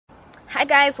Hi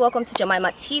guys, welcome to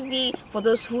Jemima TV. For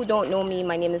those who don't know me,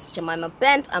 my name is Jemima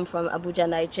Bent. I'm from Abuja,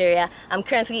 Nigeria. I'm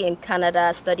currently in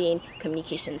Canada studying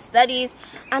communication studies.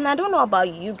 And I don't know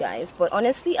about you guys, but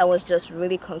honestly, I was just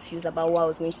really confused about what I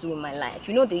was going to do with my life.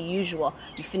 You know, the usual.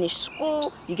 You finish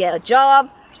school, you get a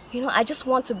job. You know, I just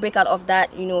want to break out of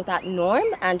that, that norm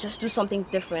and just do something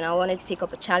different. I wanted to take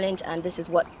up a challenge, and this is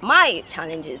what my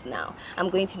challenge is now.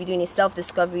 I'm going to be doing a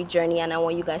self-discovery journey, and I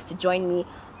want you guys to join me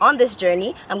on this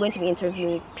journey. I'm going to be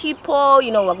interviewing people.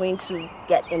 We're going to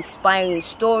get inspiring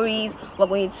stories. We're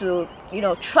going to,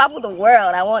 travel the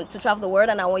world. I want to travel the world,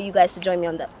 and I want you guys to join me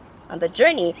on the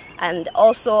journey. And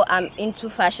also, I'm into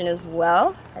fashion as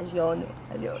well, as you all know,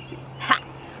 as you all see.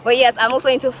 But yes, I'm also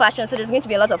into fashion, so there's going to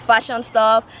be a lot of fashion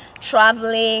stuff,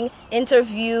 traveling,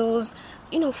 interviews,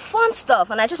 fun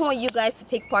stuff. And I just want you guys to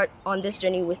take part on this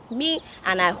journey with me,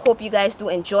 and I hope you guys do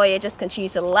enjoy it. Just continue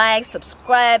to like,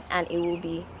 subscribe, and it will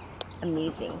be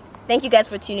amazing. Thank you guys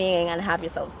for tuning in, and have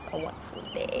yourselves a wonderful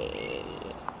day.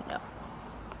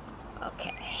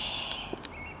 Okay.